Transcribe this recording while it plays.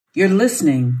You're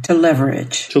listening to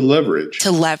Leverage. To Leverage.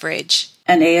 To Leverage.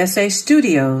 An ASA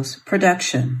Studios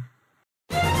production.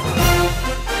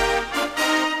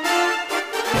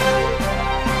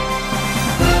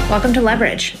 Welcome to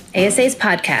Leverage, ASA's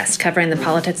podcast covering the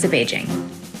politics of aging.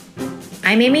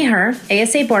 I'm Amy Herr,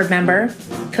 ASA board member,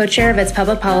 co-chair of its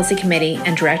Public Policy Committee,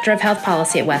 and Director of Health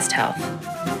Policy at West Health.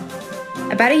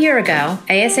 About a year ago,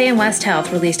 ASA and West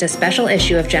Health released a special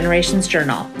issue of Generations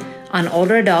Journal on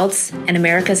older adults and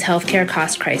America's healthcare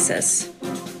cost crisis.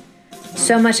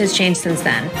 So much has changed since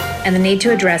then, and the need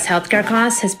to address healthcare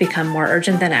costs has become more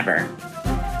urgent than ever.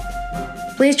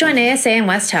 Please join ASA and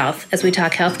West Health as we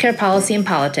talk healthcare policy and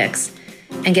politics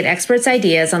and get experts'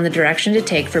 ideas on the direction to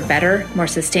take for better, more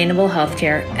sustainable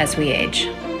healthcare as we age.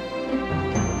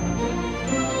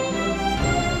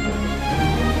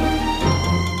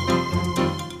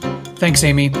 Thanks,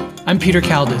 Amy. I'm Peter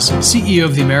Kaldis, CEO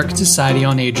of the American Society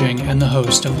on Aging and the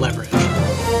host of Leverage.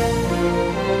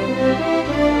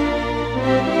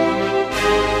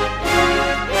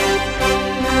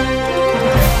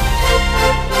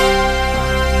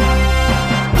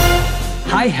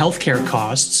 High healthcare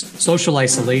costs, social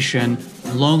isolation,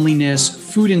 loneliness,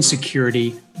 food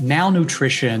insecurity,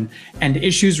 malnutrition, and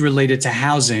issues related to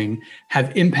housing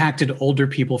have impacted older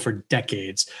people for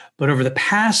decades. But over the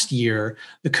past year,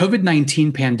 the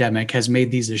COVID-19 pandemic has made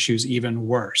these issues even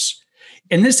worse.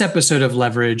 In this episode of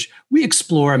Leverage, we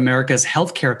explore America's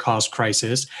healthcare cost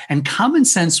crisis and common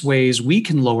sense ways we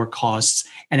can lower costs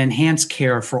and enhance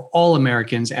care for all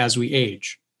Americans as we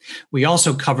age. We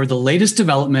also cover the latest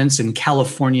developments in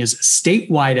California's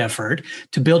statewide effort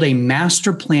to build a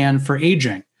master plan for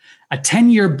aging, a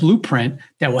 10-year blueprint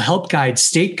that will help guide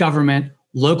state government,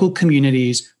 local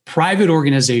communities, private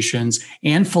organizations,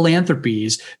 and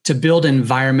philanthropies to build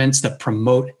environments that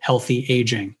promote healthy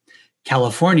aging.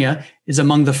 California is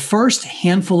among the first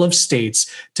handful of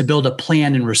states to build a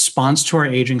plan in response to our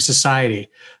aging society,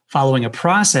 following a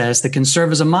process that can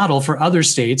serve as a model for other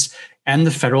states and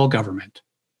the federal government.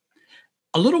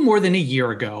 A little more than a year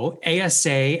ago,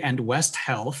 ASA and West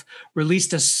Health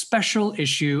released a special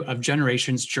issue of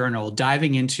Generations Journal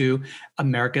diving into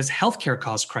America's healthcare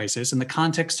cost crisis in the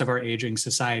context of our aging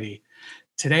society.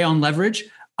 Today on Leverage,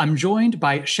 I'm joined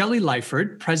by Shelley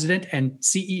Lyford, President and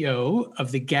CEO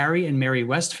of the Gary and Mary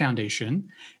West Foundation,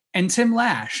 and Tim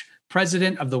Lash,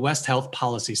 President of the West Health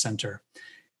Policy Center.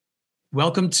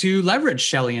 Welcome to Leverage,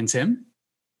 Shelley and Tim.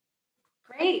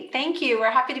 Great, thank you.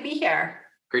 We're happy to be here.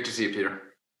 Great to see you, Peter.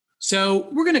 So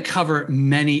we're going to cover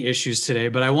many issues today,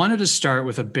 but I wanted to start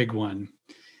with a big one,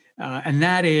 and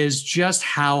that is just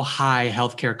how high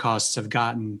healthcare costs have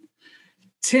gotten.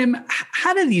 Tim,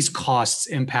 how do these costs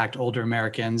impact older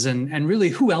Americans, and really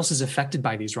who else is affected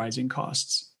by these rising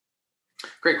costs?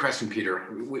 Great question, Peter.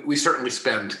 We certainly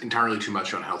spend entirely too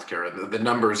much on healthcare. The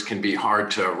numbers can be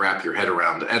hard to wrap your head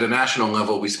around. At a national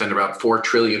level, we spend about $4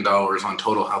 trillion on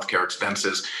total healthcare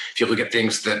expenses. If you look at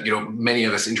things that many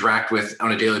of us interact with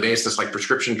on a daily basis, like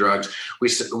prescription drugs, we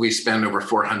spend over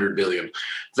 $400 billion.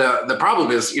 The problem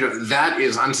is, that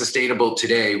is unsustainable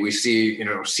today. We see,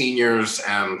 seniors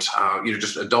and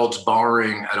just adults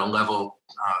borrowing at a level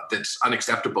that's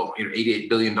unacceptable, $88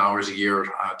 billion a year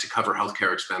to cover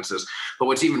healthcare expenses. But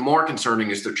what's even more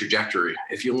concerning is the trajectory.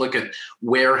 If you look at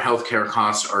where healthcare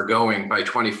costs are going, by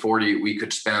 2040, we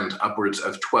could spend upwards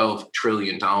of $12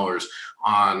 trillion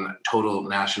on total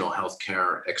national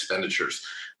healthcare expenditures,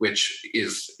 which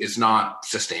is not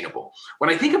sustainable.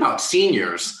 When I think about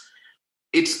seniors,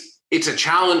 it's a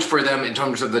challenge for them in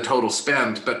terms of the total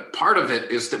spend, but part of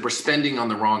it is that we're spending on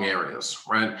the wrong areas,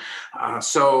 right?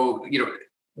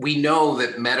 We know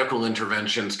that medical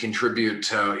interventions contribute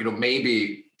to,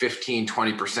 maybe 15,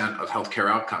 20% of healthcare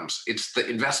outcomes. It's the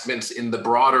investments in the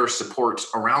broader supports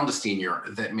around the senior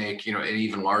that make, an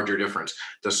even larger difference.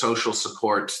 The social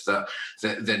supports, the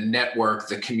network,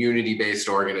 the community-based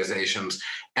organizations.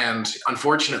 And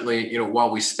unfortunately,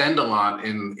 while we spend a lot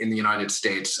in the United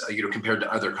States, compared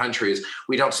to other countries,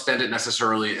 we don't spend it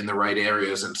necessarily in the right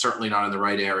areas, and certainly not in the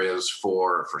right areas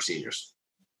for seniors.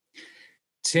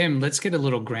 Tim, let's get a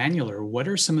little granular. What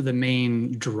are some of the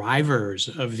main drivers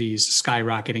of these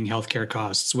skyrocketing healthcare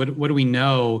costs? What do we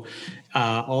know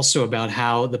also about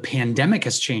how the pandemic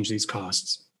has changed these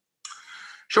costs?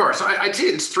 Sure. So I'd say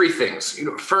it's three things.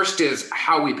 First is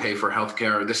how we pay for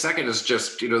healthcare. The second is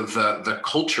just, the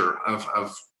culture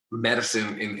of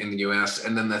medicine in the U.S.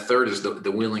 And then the third is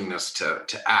the willingness to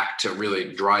act, to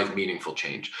really drive meaningful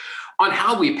change. On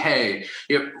how we pay,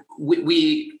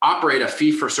 we operate a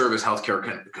fee-for-service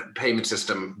healthcare payment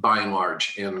system by and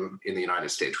large in the United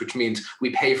States, which means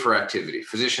we pay for activity.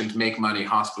 Physicians make money,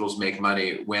 hospitals make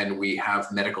money when we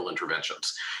have medical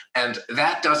interventions. And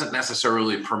that doesn't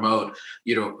necessarily promote,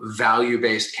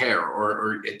 value-based care,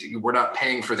 or we're not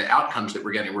paying for the outcomes that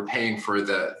we're getting. We're paying for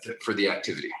the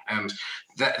activity, and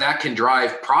that can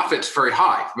drive profits very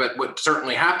high. But what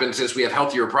certainly happens is we have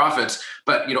healthier profits,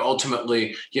 but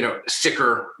ultimately,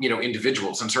 sicker,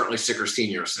 individuals, and certainly sicker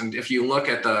seniors. And if you look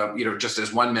at the, just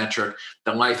as one metric,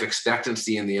 the life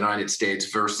expectancy in the United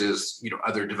States versus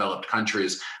other developed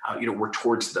countries, we're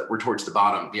towards the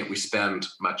bottom. Yet we spend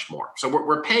much more. So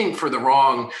we're paying for the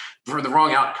wrong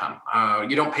outcome.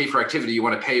 You don't pay for activity. You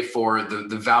want to pay for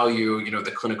the value,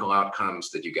 the clinical outcomes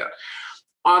that you get.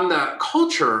 On the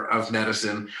culture of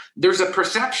medicine, there's a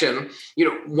perception,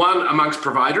 one amongst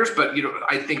providers, but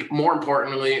I think more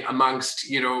importantly amongst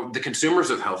the consumers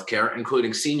of healthcare,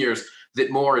 including seniors, that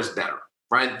more is better,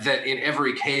 right? That in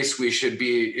every case we should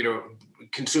be,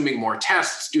 consuming more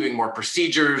tests, doing more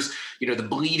procedures. The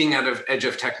bleeding edge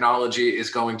of technology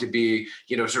is going to be,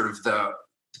 sort of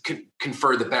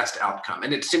confer the best outcome.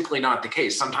 And it's simply not the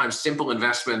case. Sometimes simple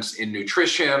investments in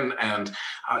nutrition and,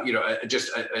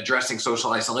 just addressing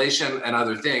social isolation and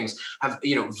other things have,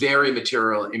 very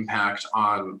material impact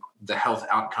on the health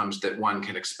outcomes that one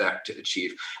can expect to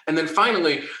achieve. And then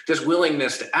finally, this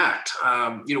willingness to act.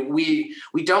 We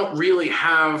don't really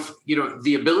have,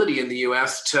 the ability in the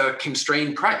US to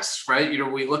constrain price, right?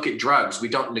 We look at drugs. We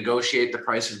don't negotiate the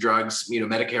price of drugs.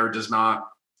 Medicare does not.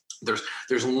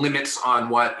 There's limits on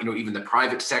what even the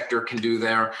private sector can do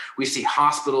there. We see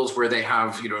hospitals where they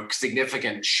have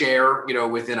significant share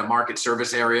within a market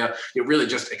service area, really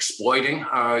just exploiting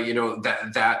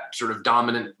that sort of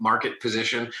dominant market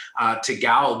position to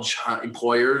gouge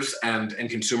employers and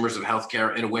consumers of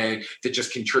healthcare in a way that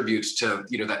just contributes to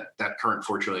that current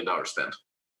 $4 trillion spend.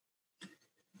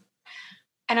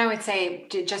 And I would say,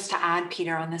 just to add,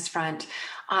 Peter, on this front,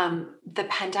 the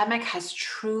pandemic has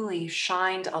truly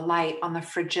shined a light on the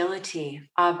fragility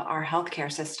of our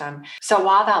healthcare system. So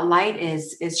while that light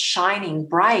is shining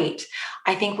bright,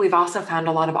 I think we've also found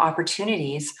a lot of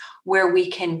opportunities where we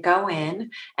can go in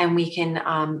and we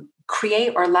can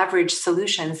create or leverage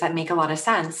solutions that make a lot of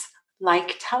sense,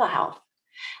 like telehealth.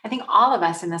 I think all of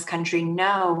us in this country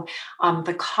know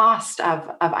the cost of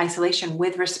isolation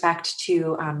with respect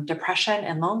to depression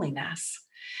and loneliness.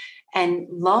 And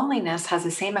loneliness has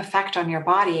the same effect on your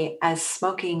body as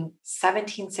smoking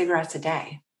 17 cigarettes a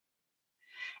day.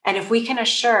 And if we can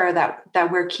assure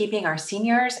that we're keeping our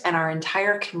seniors and our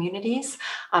entire communities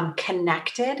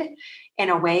connected in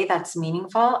a way that's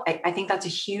meaningful, I think that's a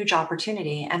huge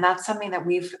opportunity. And that's something that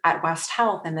we've at West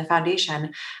Health and the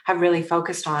foundation have really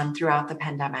focused on throughout the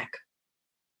pandemic.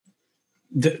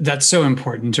 That's so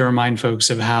important to remind folks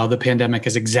of how the pandemic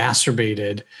has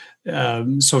exacerbated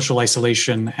social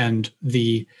isolation and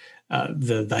the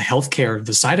healthcare,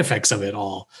 the side effects of it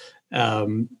all. I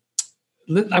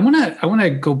want to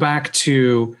go back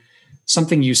to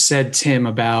something you said, Tim,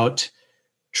 about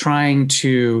trying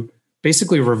to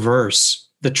basically reverse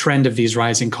the trend of these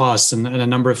rising costs and a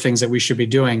number of things that we should be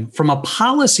doing. From a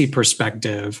policy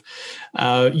perspective,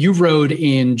 you wrote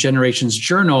in Generations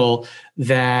Journal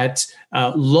that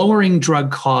lowering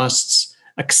drug costs,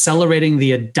 accelerating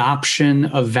the adoption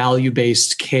of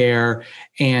value-based care,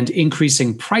 and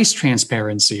increasing price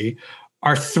transparency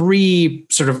are three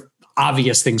sort of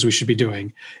obvious things we should be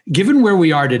doing. Given where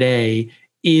we are today,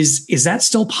 is that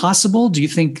still possible? Do you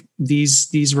think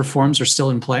these reforms are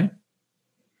still in play?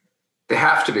 They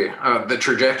have to be. The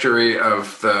trajectory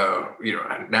of the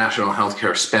national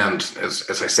healthcare spend,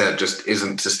 as I said, just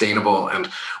isn't sustainable. And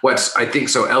what's I think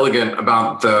so elegant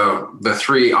about the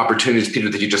three opportunities, Peter,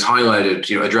 that you just highlighted,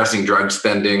 addressing drug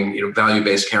spending,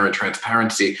 value-based care, and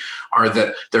transparency, are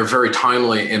that they're very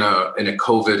timely in a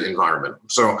COVID environment.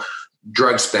 So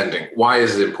drug spending, why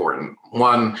is it important?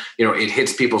 One, it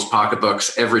hits people's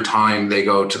pocketbooks every time they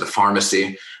go to the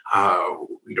pharmacy.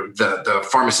 The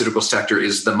pharmaceutical sector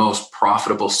is the most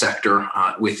profitable sector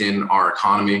within our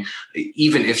economy.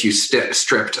 Even if you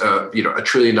stripped $1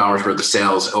 trillion worth of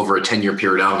sales over a 10-year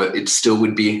period out of it, it still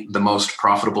would be the most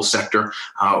profitable sector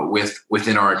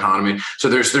within our economy. So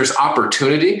there's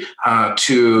opportunity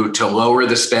to lower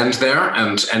the spend there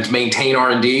and maintain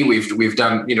R&D. We've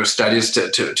done studies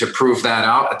to prove that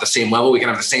out. At the same level, we can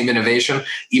have the same innovation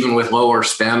even with lower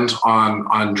spend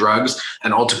on drugs,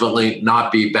 and ultimately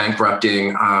not be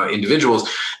bankrupting individuals.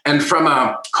 And from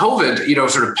a COVID,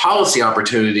 sort of policy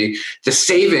opportunity, the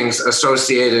savings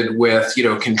associated with,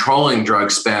 controlling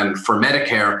drug spend for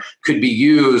Medicare could be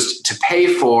used to pay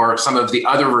for some of the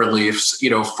other reliefs,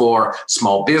 for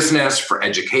small business, for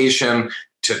education,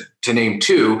 to name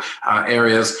two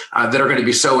areas that are going to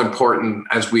be so important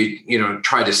as we,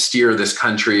 try to steer this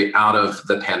country out of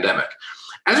the pandemic.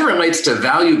 As it relates to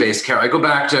value-based care, I go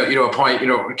back to, a point,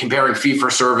 comparing fee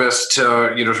for service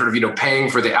to,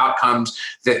 paying for the outcomes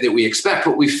that we expect.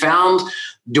 What we found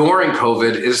during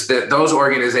COVID is that those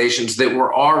organizations that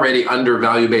were already under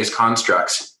value-based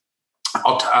constructs,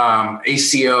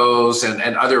 ACOs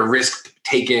and other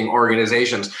risk-taking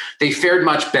organizations, they fared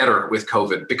much better with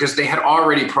COVID because they had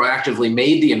already proactively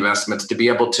made the investments to be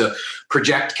able to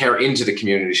project care into the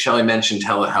community. Shelley mentioned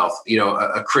telehealth,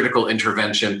 a critical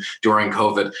intervention during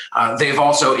COVID. They've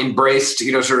also embraced,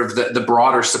 sort of the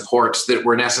broader supports that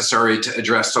were necessary to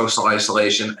address social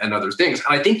isolation and other things.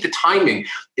 And I think the timing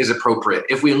is appropriate.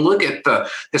 If we look at the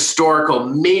historical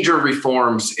major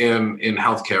reforms in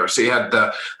healthcare, so you had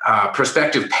the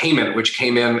prospective payment, which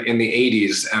came in the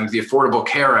 80s, and the Affordable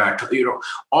Care Act,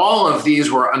 all of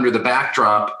these were under the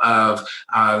backdrop of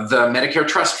the Medicare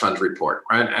Trust Fund report,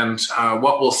 right? And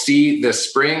what we'll see this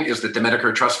spring is that the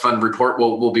Medicare Trust Fund report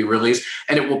will be released,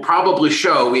 and it will probably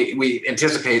show, we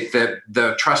anticipate that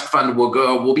the trust fund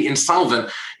will be insolvent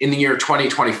in the year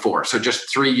 2024, so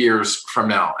just 3 years from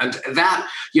now. And that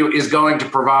is going to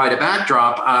provide a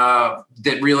backdrop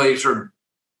that really sort of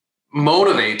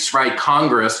motivates, right,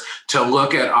 Congress to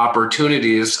look at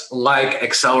opportunities like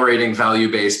accelerating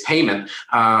value-based payment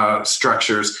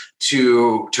structures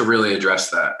to really address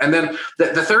that. And then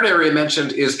the third area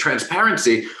mentioned is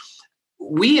transparency.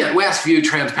 We at West view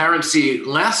transparency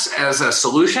less as a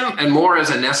solution and more as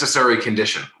a necessary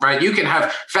condition, right? You can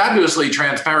have fabulously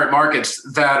transparent markets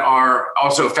that are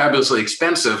also fabulously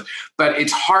expensive, but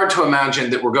it's hard to imagine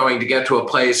that we're going to get to a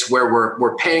place where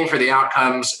we're paying for the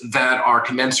outcomes that are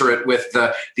commensurate with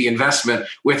the investment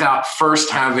without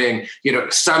first having,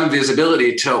 some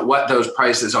visibility to what those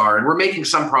prices are. And we're making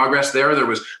some progress there. There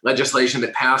was legislation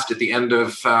that passed at the end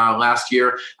of last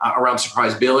year around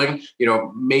surprise billing,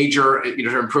 major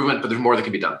improvement, but there's more that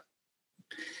can be done.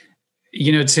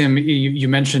 Tim, you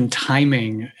mentioned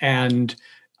timing, and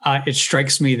it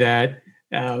strikes me that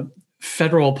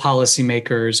federal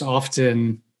policymakers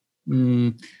often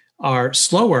are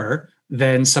slower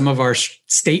than some of our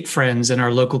state friends in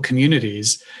our local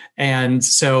communities. And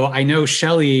so I know,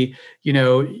 Shelley,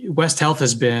 West Health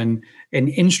has been an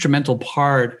instrumental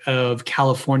part of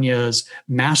California's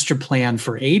master plan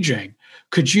for aging.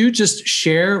 Could you just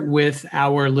share with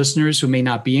our listeners who may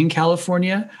not be in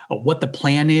California what the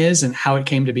plan is and how it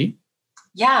came to be?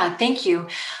 Yeah, thank you.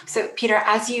 So, Peter,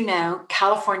 as you know,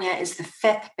 California is the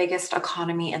 5th biggest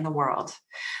economy in the world.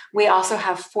 We also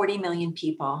have 40 million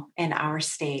people in our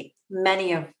state,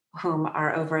 many of whom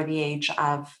are over the age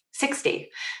of 60.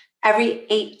 Every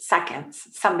 8 seconds,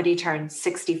 somebody turns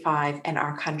 65 in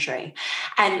our country.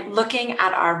 And looking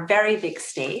at our very big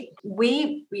state,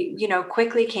 we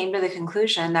quickly came to the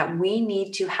conclusion that we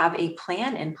need to have a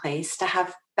plan in place to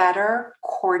have better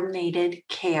coordinated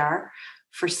care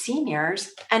for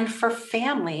seniors and for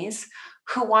families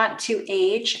who want to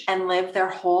age and live their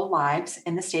whole lives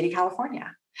in the state of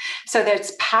California. So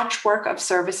there's patchwork of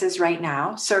services right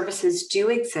now. Services do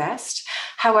exist.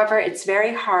 However, it's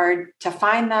very hard to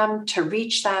find them, to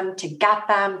reach them, to get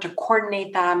them, to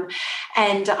coordinate them.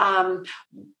 And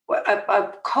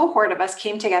a cohort of us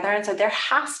came together and said, there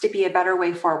has to be a better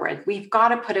way forward. We've got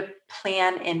to put a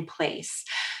plan in place.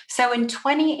 So in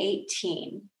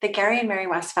 2018, the Gary and Mary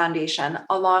West Foundation,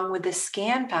 along with the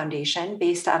SCAN Foundation,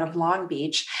 based out of Long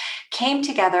Beach, came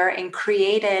together and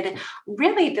created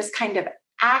really this kind of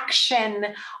action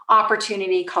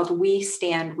opportunity called We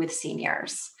Stand with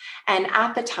Seniors. And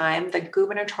at the time, the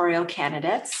gubernatorial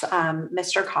candidates,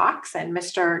 Mr. Cox and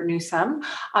Mr. Newsom,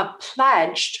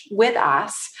 pledged with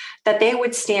us that they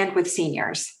would stand with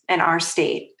seniors in our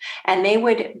state. And they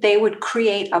would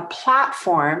create a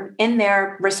platform in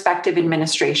their respective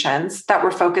administrations that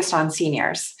were focused on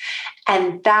seniors.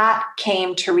 And that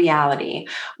came to reality.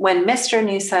 When Mr.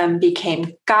 Newsom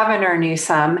became Governor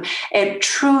Newsom, it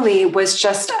truly was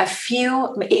just a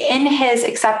few, in his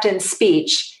acceptance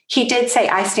speech, he did say,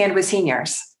 I stand with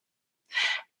seniors.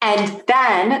 And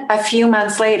then a few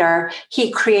months later,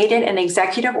 he created an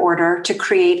executive order to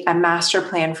create a master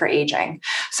plan for aging.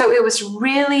 So it was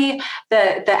really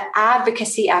the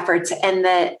advocacy efforts and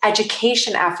the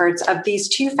education efforts of these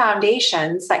two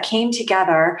foundations that came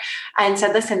together and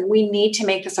said, listen, we need to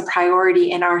make this a priority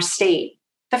in our state,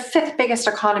 the 5th biggest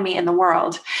economy in the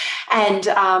world.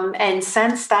 And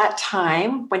since that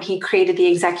time, when he created the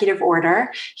executive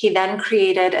order, he then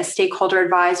created a stakeholder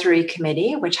advisory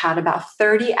committee, which had about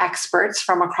 30 experts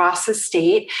from across the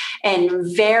state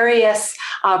and various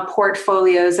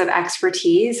portfolios of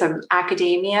expertise, from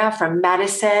academia, from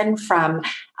medicine, from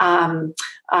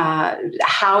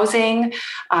housing,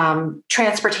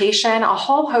 transportation, a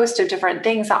whole host of different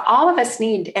things that all of us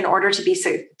need in order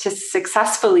to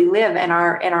successfully live in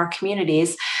our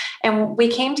communities. And we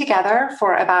came together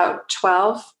for about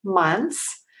 12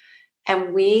 months.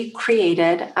 And we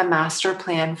created a master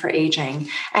plan for aging.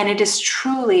 And it is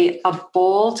truly a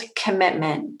bold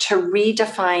commitment to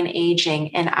redefine aging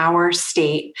in our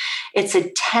state. It's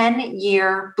a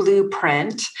 10-year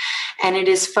blueprint, and it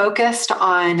is focused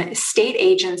on state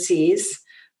agencies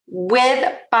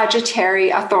with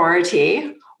budgetary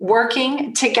authority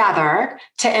working together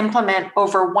to implement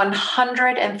over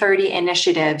 130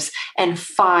 initiatives in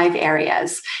 5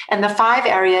 areas. And the 5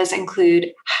 areas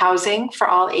include housing for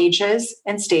all ages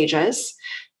and stages,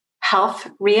 health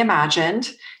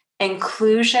reimagined,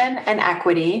 inclusion and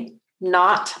equity,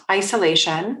 not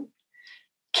isolation,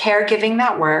 caregiving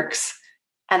that works,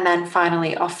 and then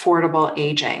finally, affordable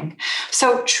aging.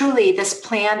 So truly, this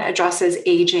plan addresses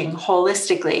aging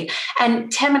holistically.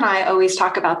 And Tim and I always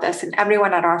talk about this, and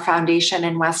everyone at our foundation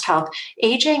in West Health,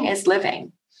 aging is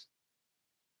living.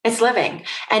 It's living.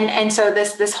 And so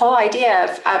this whole idea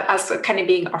of us kind of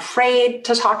being afraid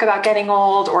to talk about getting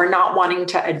old or not wanting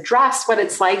to address what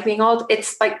it's like being old,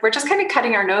 it's like we're just kind of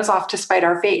cutting our nose off to spite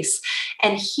our face.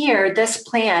 And here, this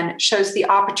plan shows the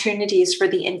opportunities for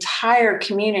the entire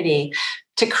community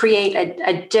to create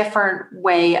a different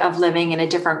way of living and a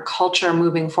different culture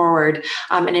moving forward,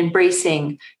 and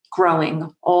embracing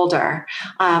growing older.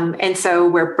 And so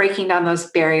we're breaking down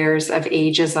those barriers of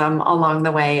ageism along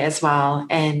the way as well.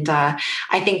 And I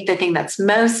think the thing that's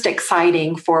most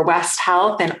exciting for West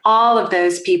Health and all of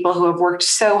those people who have worked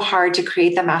so hard to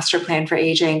create the master plan for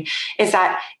aging is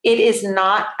that it is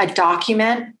not a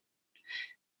document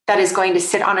that is going to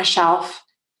sit on a shelf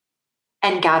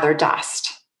and gather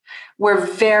dust. We're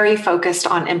very focused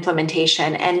on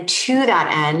implementation. And to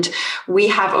that end, we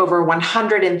have over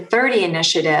 130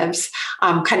 initiatives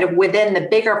kind of within the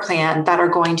bigger plan that are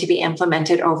going to be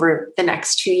implemented over the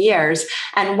next 2 years.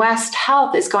 And West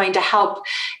Health is going to help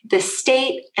the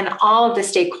state and all of the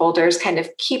stakeholders kind of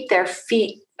keep their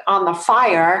feet on the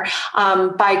fire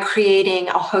by creating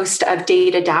a host of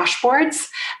data dashboards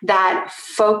that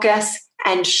focus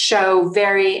and show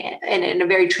in a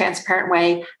very transparent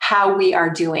way how we are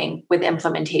doing with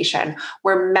implementation.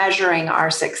 We're measuring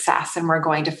our success, and we're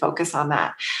going to focus on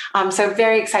that. So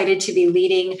very excited to be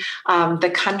leading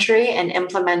the country and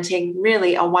implementing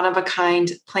really a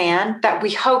one-of-a-kind plan that we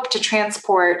hope to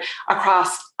transport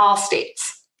across all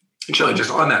states. Shelley, just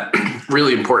on that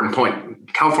really important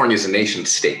point, California is a nation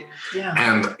state. Yeah.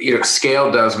 And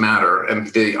scale does matter, and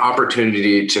the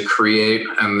opportunity to create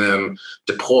and then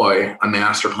deploy a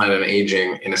master plan on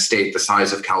aging in a state the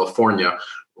size of California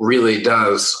really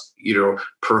does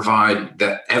provide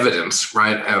the evidence,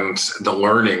 right, and the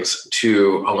learnings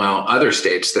to allow other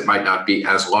states that might not be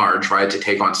as large, right, to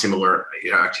take on similar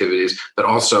activities, but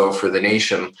also for the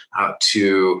nation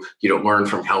to learn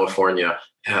from California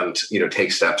and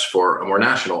take steps for a more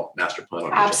national master plan.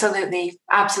 Absolutely.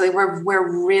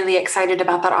 We're really excited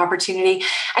about that opportunity.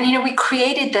 And we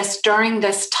created this during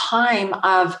this time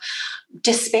of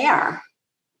despair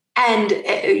and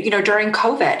during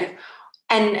COVID.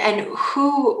 And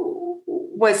who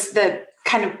was the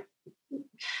kind of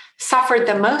suffered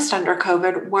the most under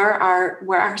COVID were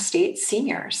our state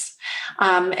seniors.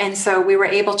 And so we were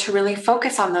able to really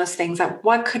focus on those things, that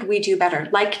what could we do better,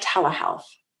 like telehealth,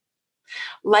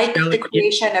 like the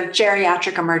creation of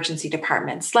geriatric emergency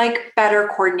departments, like better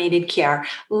coordinated care,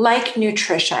 like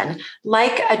nutrition,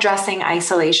 like addressing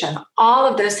isolation, all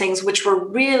of those things, which were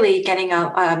really getting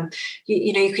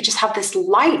you could just have this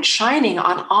light shining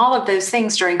on all of those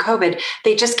things during COVID.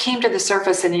 They just came to the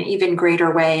surface in an even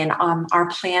greater way. And our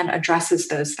plan addresses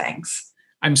those things.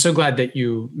 I'm so glad that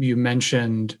you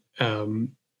mentioned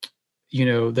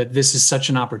that this is such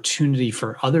an opportunity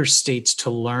for other states to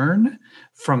learn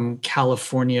from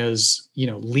California's,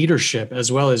 leadership,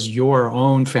 as well as your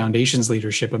own foundation's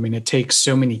leadership. I mean, it takes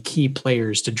so many key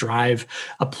players to drive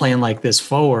a plan like this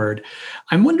forward.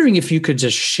 I'm wondering if you could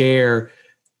just share,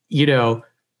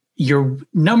 your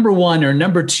number 1 or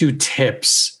number 2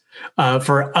 tips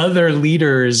for other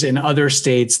leaders in other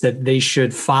states that they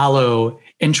should follow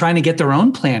in trying to get their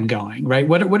own plan going, right?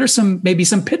 What are some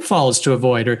pitfalls to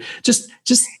avoid, or just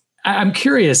I'm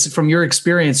curious from your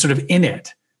experience sort of in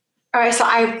it. All right, so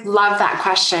I love that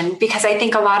question because I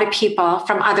think a lot of people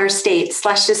from other states,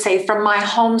 let's just say from my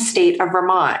home state of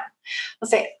Vermont, will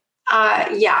say,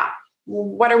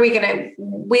 what are we going to,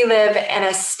 we live in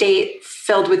a state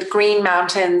filled with green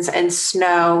mountains and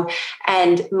snow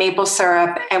and maple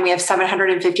syrup, and we have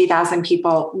 750,000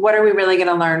 people. What are we really going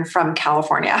to learn from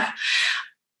California?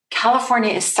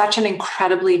 California is such an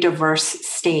incredibly diverse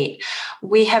state.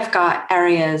 We have got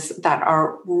areas that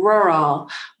are rural,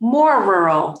 more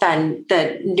rural than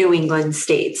the New England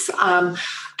states. And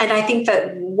I think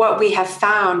that what we have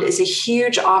found is a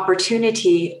huge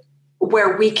opportunity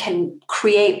where we can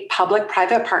create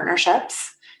public-private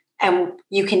partnerships. And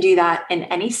you can do that in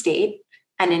any state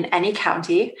and in any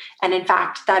county. And in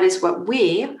fact, that is what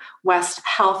we, West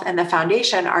Health and the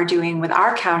Foundation, are doing with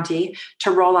our county to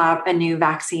roll out a new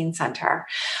vaccine center.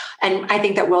 And I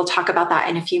think that we'll talk about that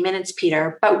in a few minutes,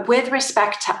 Peter. But with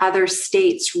respect to other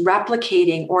states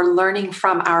replicating or learning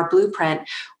from our blueprint,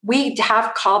 we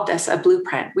have called this a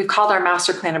blueprint. We've called our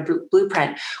master plan a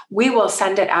blueprint. We will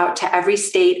send it out to every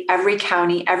state, every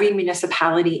county, every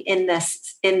municipality in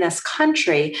this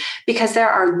country, because there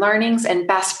are learnings and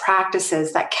best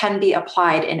practices that can be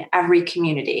applied in every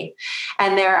community.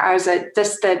 And there is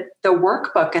the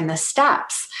workbook and the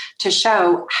steps to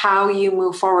show how you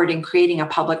move forward in creating a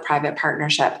public-private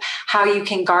partnership, how you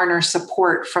can garner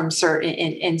support from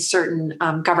certain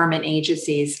government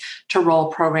agencies to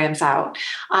roll programs out.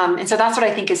 And so that's what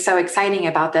I think is so exciting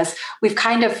about this. We've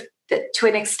kind of, to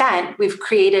an extent, we've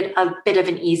created a bit of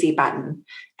an easy button.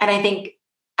 And I think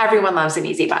everyone loves an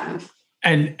easy button.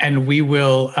 And we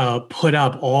will put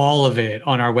up all of it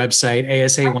on our website.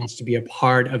 ASA wants to be a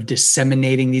part of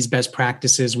disseminating these best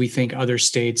practices. We think other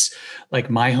states,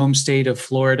 like my home state of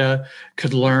Florida,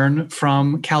 could learn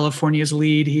from California's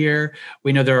lead here.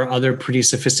 We know there are other pretty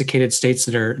sophisticated states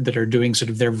that are doing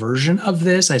sort of their version of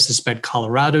this. I suspect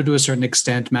Colorado to a certain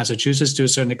extent, Massachusetts to a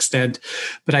certain extent.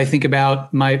 But I think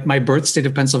about my birth state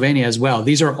of Pennsylvania as well.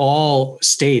 These are all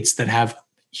states that have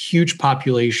huge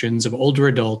populations of older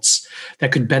adults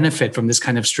that could benefit from this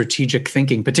kind of strategic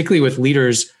thinking, particularly with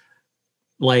leaders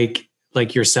like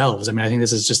yourselves. I mean, I think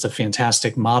this is just a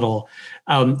fantastic model.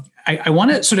 I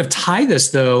want to sort of tie this,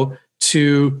 though,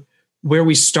 to where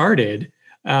we started,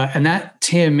 and that,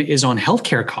 Tim, is on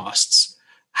healthcare costs.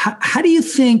 How do you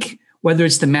think, whether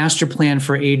it's the master plan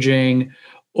for aging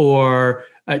or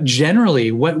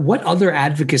generally, what other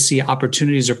advocacy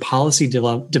opportunities or policy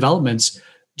developments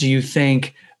do you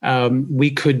think we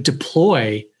could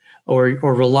deploy or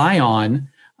rely on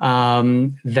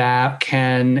that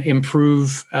can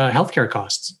improve healthcare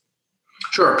costs?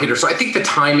 Sure, Peter. So I think the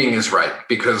timing is right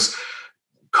because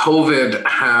COVID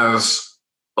has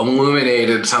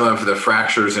illuminated some of the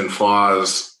fractures and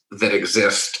flaws that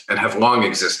exist and have long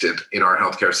existed in our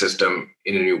healthcare system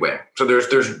in a new way. So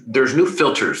there's new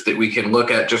filters that we can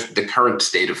look at just the current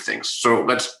state of things. So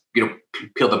let's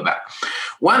peel them back.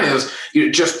 One is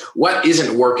just what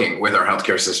isn't working with our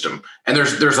healthcare system, and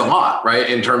there's a lot, right,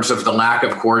 in terms of the lack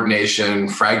of coordination,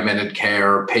 fragmented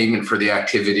care, payment for the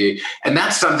activity, and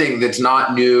that's something that's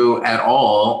not new at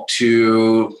all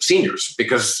to seniors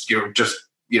because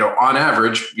on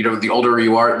average, the older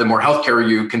you are, the more healthcare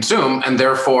you consume, and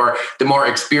therefore the more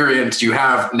experience you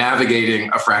have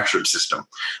navigating a fractured system.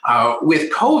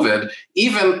 With COVID,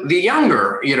 even the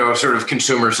younger, sort of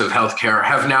consumers of healthcare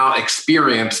have now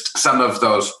experienced some of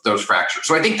those fractures.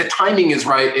 So I think the timing is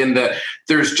right in that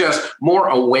there's just more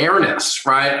awareness,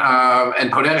 right,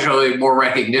 and potentially more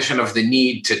recognition of the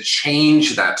need to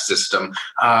change that system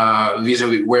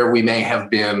vis-a-vis where we may have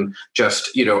been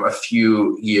just, a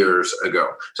few years ago.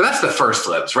 So that's the first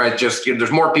lens, right? Just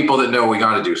there's more people that know we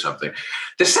got to do something.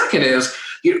 The second is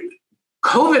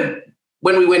COVID.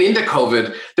 When we went into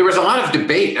COVID, there was a lot of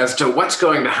debate as to what's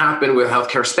going to happen with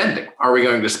healthcare spending. Are we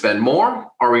going to spend more?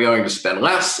 Are we going to spend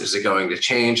less? Is it going to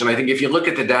change? And I think if you look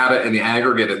at the data in the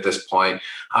aggregate at this point,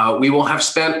 we will have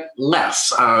spent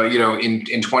less, in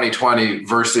 2020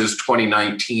 versus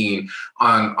 2019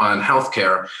 on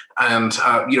healthcare. And,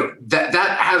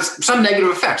 that has some negative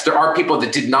effects. There are people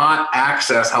that did not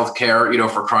access healthcare,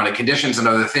 for chronic conditions and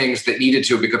other things that needed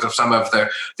to because of some of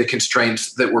the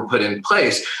constraints that were put in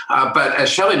place. But as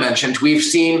Shelley mentioned, we've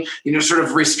seen, sort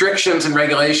of restrictions and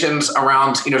regulations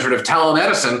around, sort of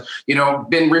telemedicine,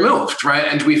 been removed, right?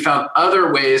 And we found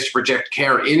other ways to project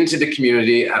care into the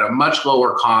community at a much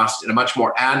lower cost in a much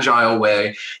more agile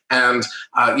way. And,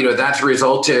 that's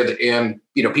resulted in,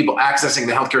 people accessing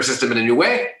the healthcare system in a new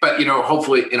way, but,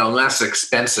 hopefully in a less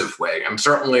expensive way. And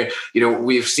certainly,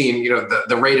 we've seen,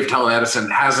 the rate of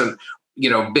telemedicine hasn't,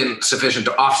 been sufficient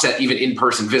to offset even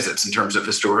in-person visits in terms of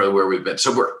historically where we've been.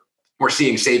 So we're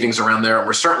seeing savings around there, and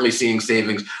we're certainly seeing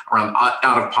savings around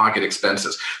out-of-pocket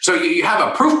expenses. So you have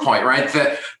a proof point, right?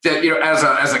 That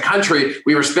as a country,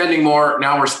 we were spending more,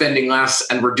 now we're spending less,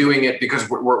 and we're doing it because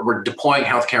we're deploying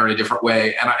healthcare in a different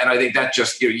way. And I think that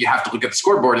just you have to look at the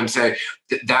scoreboard and say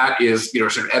that is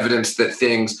sort of evidence that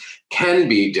things can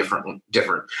be different.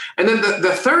 And then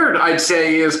the third, I'd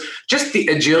say, is just the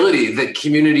agility that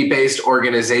community-based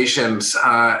organizations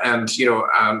and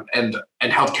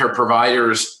healthcare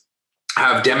providers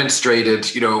have demonstrated,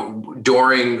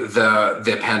 during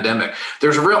the pandemic.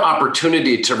 There's a real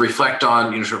opportunity to reflect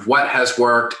on, sort of what has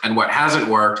worked and what hasn't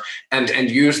worked, and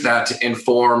use that to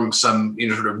inform some,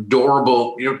 sort of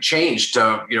durable, change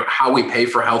to, how we pay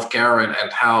for healthcare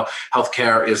and how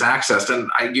healthcare is accessed.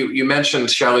 And you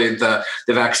mentioned, Shelley, the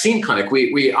vaccine clinic.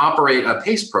 We operate a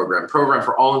PACE program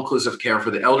for all-inclusive care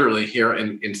for the elderly here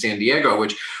in San Diego,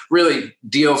 which really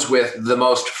deals with the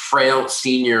most frail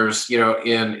seniors, in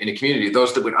a community,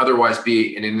 those that would otherwise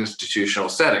be in an institutional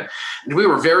setting. And we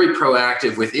were very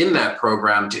proactive within that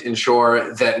program to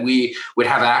ensure that we would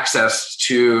have access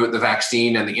to the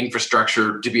vaccine and the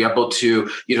infrastructure to be able to,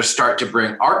 start to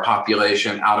bring our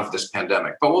population out of this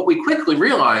pandemic. But what we quickly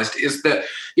realized is that,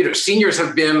 seniors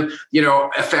have been,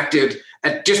 affected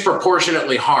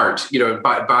disproportionately hard,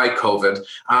 by COVID.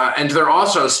 And they're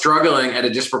also struggling at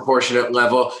a disproportionate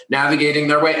level, navigating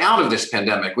their way out of this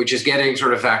pandemic, which is getting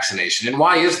sort of vaccination. And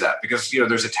why is that? Because,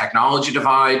 there's a technology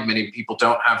divide. Many people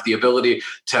don't have the ability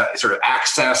to sort of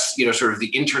access, sort of the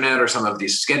internet or some of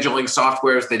these scheduling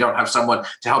softwares. They don't have someone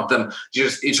to help them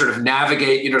just sort of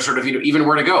navigate, even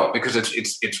where to go, because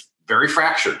it's very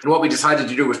fractured. And what we decided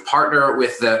to do was partner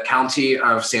with the County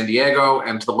of San Diego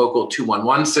and the local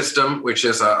 211 system, which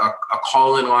is a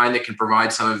call-in line that can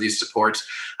provide some of these supports,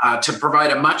 to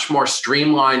provide a much more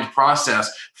streamlined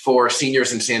process for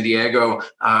seniors in San Diego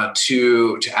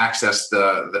to access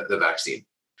the vaccine.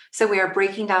 So we are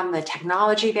breaking down the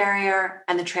technology barrier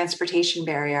and the transportation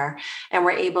barrier, and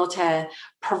we're able to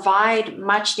provide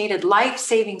much needed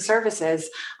life-saving services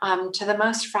to the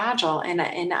most fragile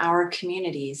in our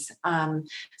communities.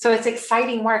 So it's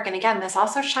exciting work. And again, this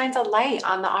also shines a light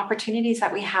on the opportunities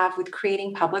that we have with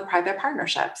creating public-private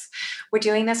partnerships. We're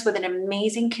doing this with an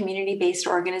amazing community-based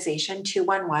organization,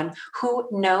 211, who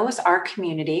knows our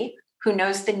community, who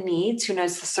knows the needs, who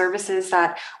knows the services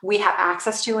that we have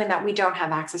access to and that we don't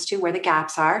have access to, where the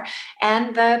gaps are,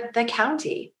 and the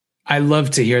county. I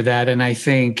love to hear that. And I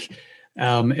think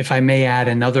if I may add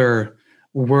another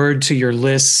word to your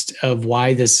list of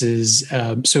why this is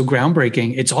so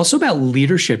groundbreaking, it's also about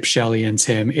leadership, Shelley and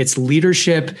Tim. It's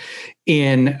leadership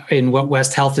in what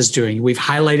West Health is doing. We've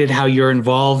highlighted how you're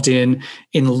involved in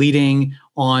leading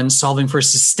on solving for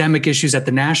systemic issues at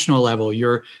the national level.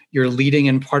 You're leading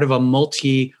in part of a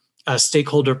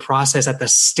multi-stakeholder process at the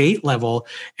state level,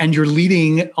 and you're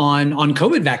leading on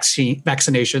COVID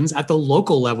vaccinations at the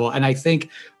local level. And I think,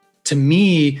 to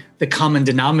me, the common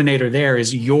denominator there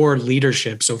is your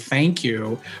leadership. So thank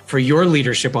you for your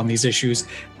leadership on these issues,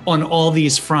 on all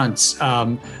these fronts.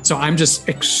 So I'm just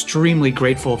extremely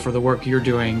grateful for the work you're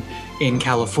doing in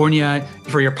California,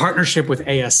 for your partnership with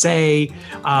ASA,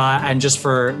 and just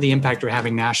for the impact you're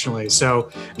having nationally.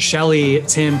 So Shelley,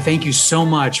 Tim, thank you so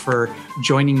much for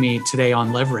joining me today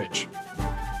on Leverage.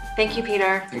 Thank you,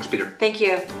 Peter. Thanks, Peter. Thank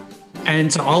you.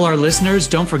 And to all our listeners,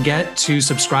 don't forget to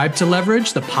subscribe to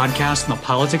Leverage, the podcast on the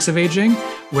politics of aging,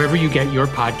 wherever you get your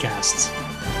podcasts.